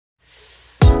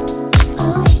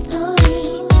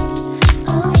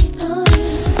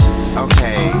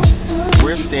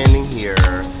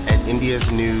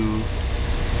India's new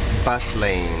bus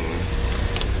lane.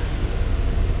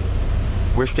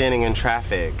 We're standing in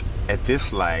traffic at this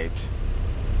light.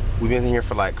 We've been here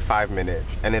for like 5 minutes,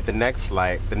 and at the next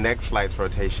light's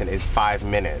rotation is 5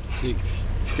 minutes.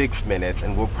 6 minutes,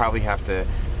 and we'll probably have to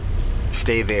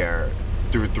stay there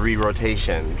through 3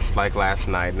 rotations like last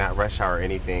night, not rush hour or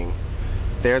anything.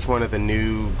 There's one of the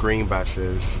new green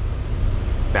buses,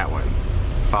 that one,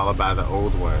 followed by the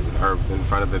old one, or in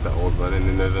front of it the old one, and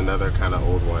then there's another kind of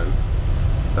old one,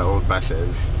 the old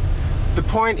buses. The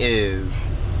point is,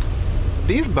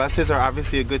 these buses are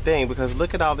obviously a good thing because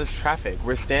look at all this traffic.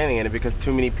 We're standing in it because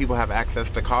too many people have access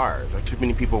to cars, or too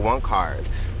many people want cars,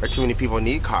 or too many people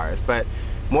need cars. But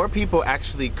more people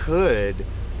actually could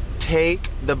take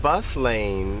the bus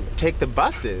lane, take the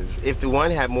buses. If the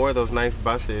one had more of those nice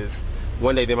buses,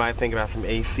 one day they might think about some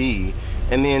AC.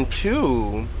 And then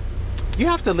 2, you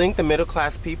have to link the middle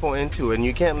class people into it, and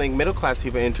you can't link middle class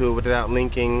people into it without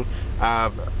linking,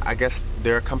 I guess,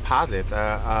 their composites,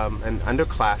 an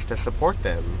underclass to support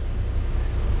them.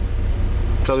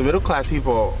 So the middle class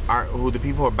people the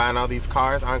people who are buying all these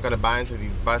cars aren't going to buy into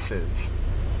these buses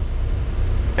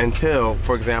until,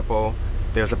 for example,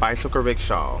 there's a bicycle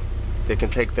rickshaw that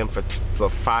can take them for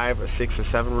 5 or 6 or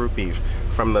 7 rupees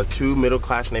from the 2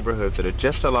 middle-class neighborhoods that are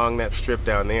just along that strip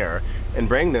down there and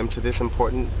bring them to this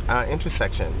important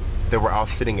intersection that we're all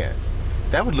sitting at.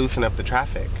 That would loosen up the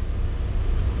traffic.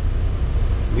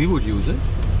 We would use it.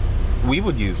 We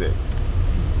would use it.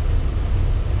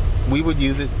 We would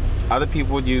use it. Other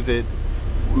people would use it.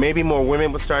 Maybe more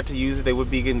women would start to use it. They would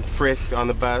be getting frisked on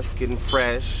the bus, getting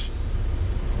fresh.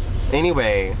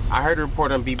 Anyway, I heard a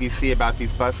report on BBC about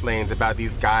these bus lanes, about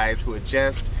these guys who had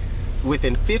just,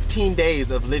 within 15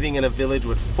 days of living in a village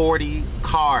with 40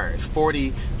 cars,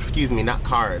 not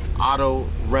cars,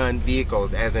 auto-run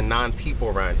vehicles, as in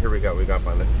non-people run. Here we go up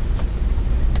on it.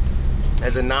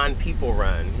 As a non-people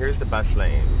run, here's the bus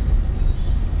lane.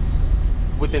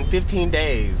 Within 15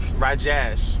 days,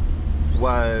 Rajesh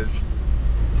was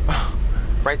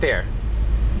right there,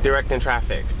 directing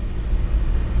traffic.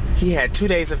 He had 2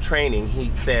 days of training,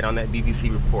 he said on that BBC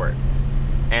report,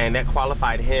 and that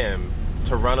qualified him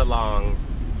to run along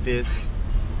this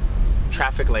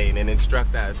traffic lane and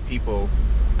instruct us, people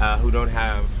who don't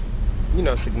have,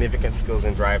 significant skills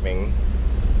in driving.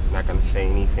 I'm not going to say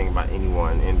anything about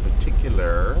anyone in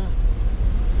particular,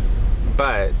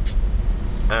 but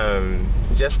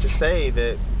just to say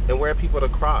that, and where are people to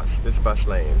cross this bus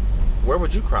lane? Where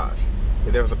would you cross?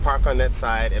 If there was a park on that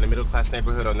side and a middle-class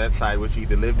neighborhood on that side, which you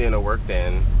either lived in or worked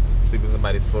in, sleep on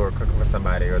somebody's floor, cooking for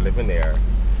somebody, or living there,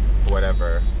 or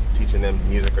whatever, teaching them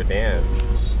music or dance,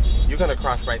 you're going to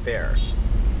cross right there.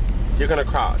 You're going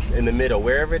to cross in the middle,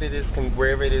 wherever it is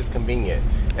convenient.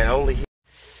 And only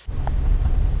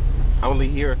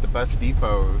here at the bus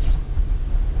depots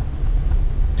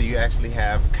do you actually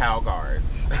have cow guards.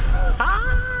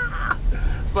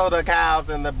 So the cows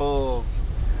and the bulls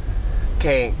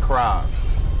can't cross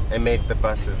and make the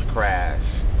buses crash.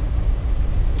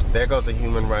 There goes a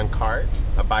human-run cart,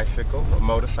 a bicycle, a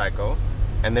motorcycle,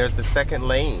 and there's the second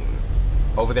lane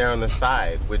over there on the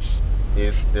side, which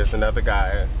is, there's another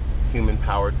guy,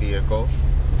 human-powered vehicles.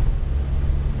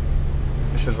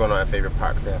 This is one of my favorite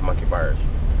parks. They have monkey bars.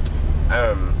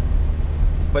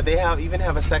 But they even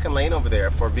have a second lane over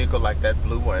there for a vehicle like that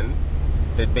blue one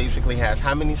that basically has,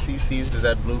 how many cc's does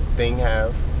that blue thing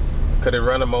have? Could it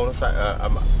run a motorcycle,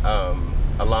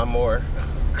 a lawnmower?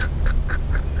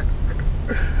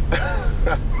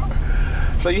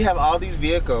 So you have all these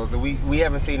vehicles. We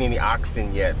haven't seen any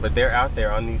oxen yet, but they're out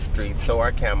there on these streets. So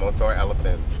are camels, so are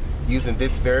elephants, using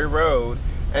this very road.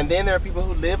 And then there are people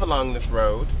who live along this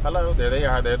road. Hello, there they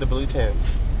are. They're the blue tents.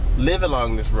 Live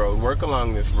along this road, work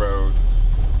along this road.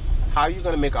 How are you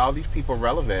going to make all these people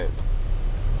relevant?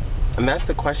 And that's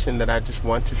the question that I just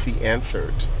want to see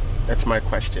answered. That's my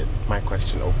question,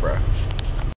 Oprah.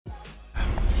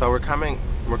 So we're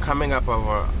coming up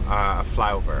over a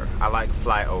flyover. I like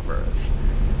flyovers.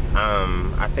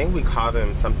 I think we call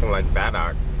them something like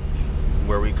Baddock,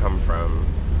 where we come from,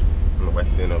 in the west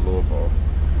end of Louisville.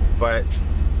 But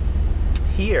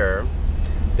here,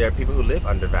 there are people who live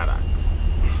under Baddock.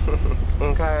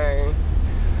 Okay.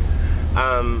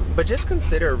 But just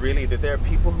consider really that there are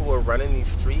people who are running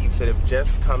these streets that have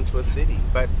just come to a city,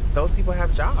 but those people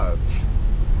have jobs.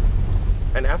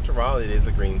 And after all, it is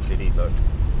a green city. Look,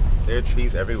 there are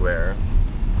trees everywhere.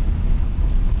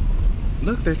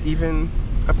 Look, there's even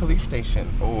a police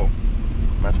station. Oh,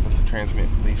 am I supposed to transmit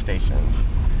police stations?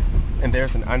 And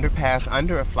there's an underpass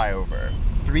under a flyover.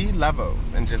 3 levels,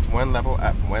 and just 1 level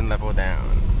up, 1 level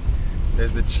down.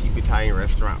 There's the cheap Italian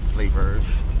restaurant Flavors.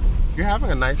 You're having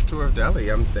a nice tour of Delhi,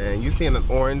 I'm saying. You're seeing an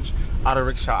orange auto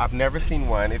rickshaw. I've never seen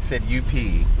one. It said UP.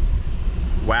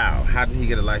 Wow, how did he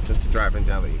get a license to drive in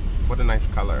Delhi? What a nice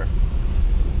color.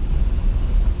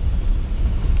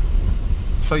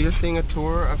 So you're seeing a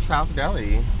tour of South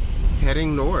Delhi,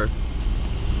 heading north.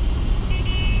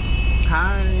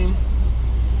 Hi.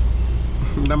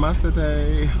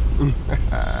 Namaste.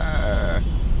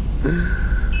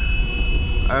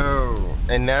 Oh,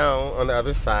 and now on the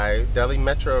other side, Delhi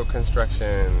Metro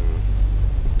construction.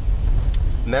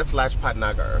 And that's Lajpat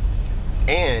Nagar.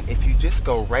 And if you just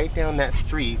go right down that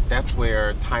street, that's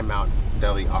where Time Out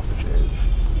Delhi office is.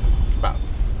 About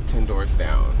 10 doors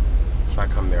down. So I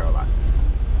come there a lot.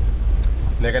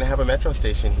 And they're going to have a metro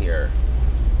station here.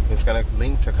 It's going to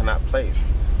link to Connaught Place.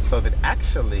 So that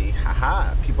actually,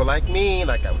 haha, people like me,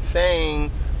 like I was saying,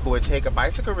 who would take a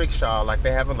bicycle rickshaw like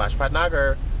they have in Lajpat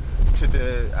Nagar to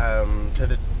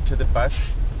the bus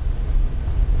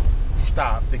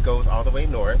stop that goes all the way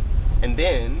north, and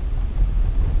then,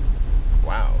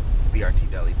 wow, BRT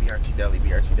Delhi, BRT Delhi,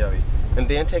 BRT Delhi, and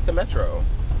then take the metro.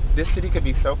 This city could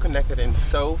be so connected and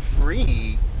so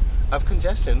free of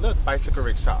congestion. Look, bicycle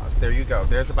rickshaws. There you go.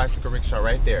 There's a bicycle rickshaw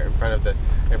right there in front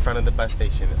of the bus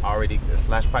station. It already exists.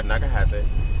 Lajpat Nagar has it.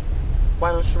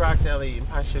 Why don't Chirag Delhi and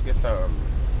Pashu get some?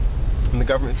 And the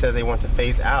government says they want to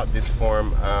phase out this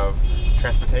form of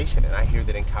transportation. And I hear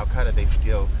that in Calcutta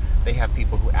they have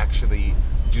people who actually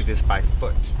do this by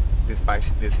foot.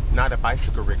 This not a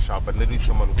bicycle rickshaw, but literally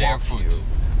someone walks you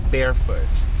barefoot,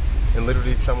 and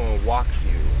literally someone walks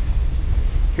you.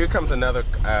 Here comes another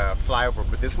flyover,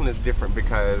 but this one is different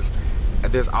because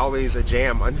there's always a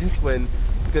jam on this one,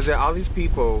 because there are all these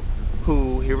people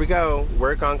who, here we go,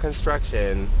 work on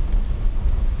construction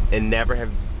and never have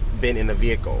been in a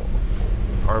vehicle,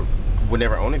 or would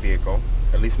never own a vehicle,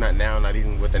 at least not now, not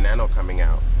even with the Nano coming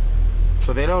out.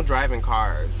 So they don't drive in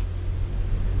cars.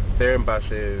 They're in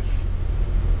buses,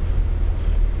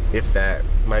 if that,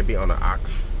 might be on an ox.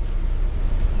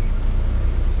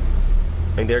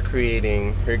 And they're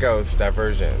creating, here goes,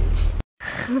 diversions.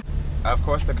 Of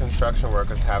course, the construction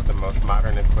workers have the most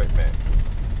modern equipment.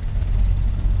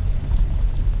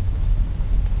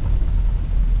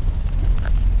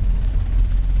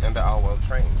 And they're all well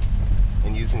trained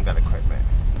in using that equipment.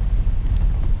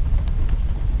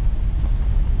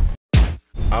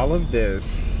 All of this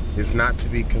is not to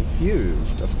be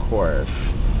confused, of course,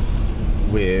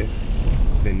 with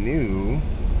the new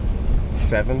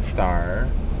 7-star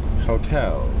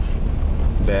hotels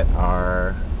that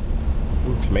are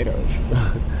tomatoes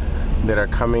that are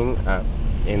coming up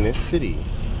in this city.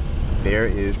 There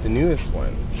is the newest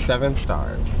one, 7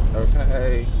 stars.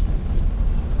 Okay.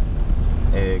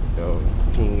 Egg, dough,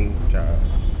 teen, job,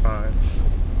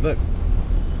 look.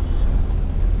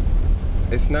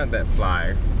 It's not that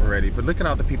fly already, but look at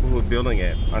all the people who are building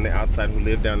it on the outside, who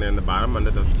live down there in the bottom under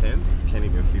those tents. Can't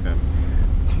even see them.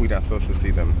 We're not supposed to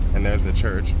see them. And there's the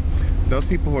church. Those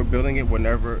people who are building it were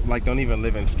never, like, don't even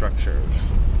live in structures.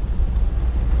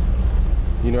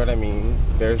 You know what I mean?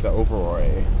 There's the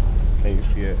Oberoi. Can you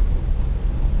see it?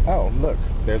 Oh, look,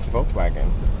 there's Volkswagen.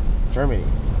 Germany,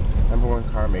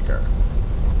 #1 car maker.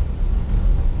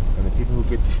 And the people who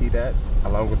get to see that,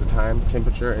 along with the time,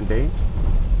 temperature, and date,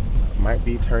 might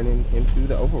be turning into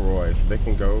the Oberoi, so they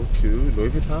can go to Louis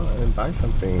Vuitton and buy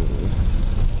something.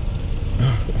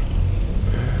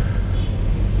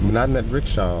 Not in that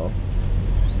rickshaw.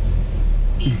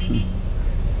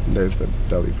 There's the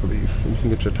Delhi police. You can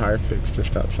get your tire fixed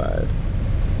just outside.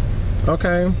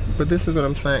 Okay, but this is what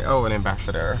I'm saying. Oh, an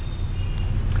ambassador.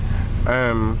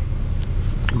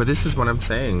 But this is what I'm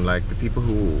saying. Like, the people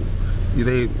who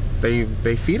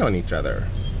they feed on each other.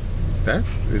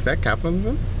 Is that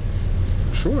capitalism?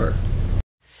 Sure.